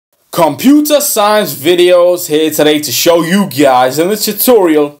Computer science videos here today to show you guys in this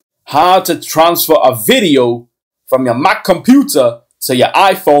tutorial how to transfer a video from your Mac computer to your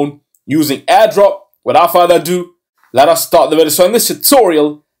iPhone using AirDrop. Without further ado, let us start the video. So in this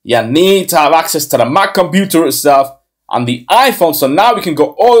tutorial, you need to have access to the Mac computer itself and the iPhone. So now we can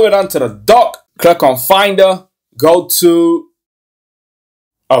go all the way down to the dock, click on Finder, go to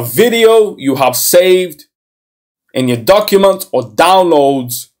a video you have saved in your documents or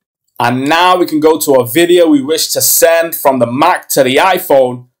downloads. And now we can go to a video we wish to send from the Mac to the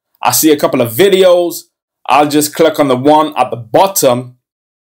iPhone. I see a couple of videos. I'll just click on the one at the bottom.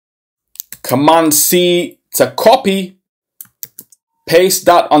 Command C to copy. Paste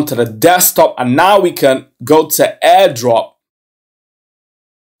that onto the desktop. And now we can go to AirDrop.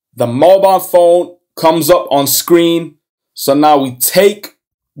 The mobile phone comes up on screen. So now we take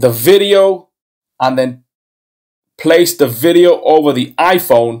the video and then place the video over the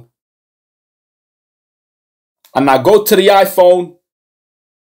iPhone. And now go to the iPhone.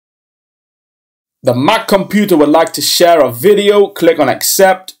 The Mac computer would like to share a video. Click on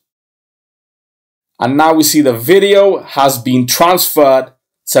accept. And now we see the video has been transferred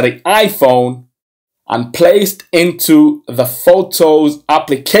to the iPhone and placed into the Photos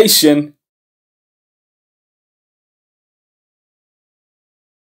application.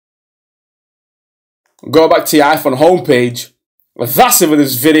 Go back to your iPhone homepage. That's it for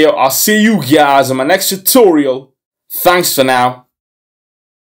this video. I'll see you guys in my next tutorial. Thanks for now.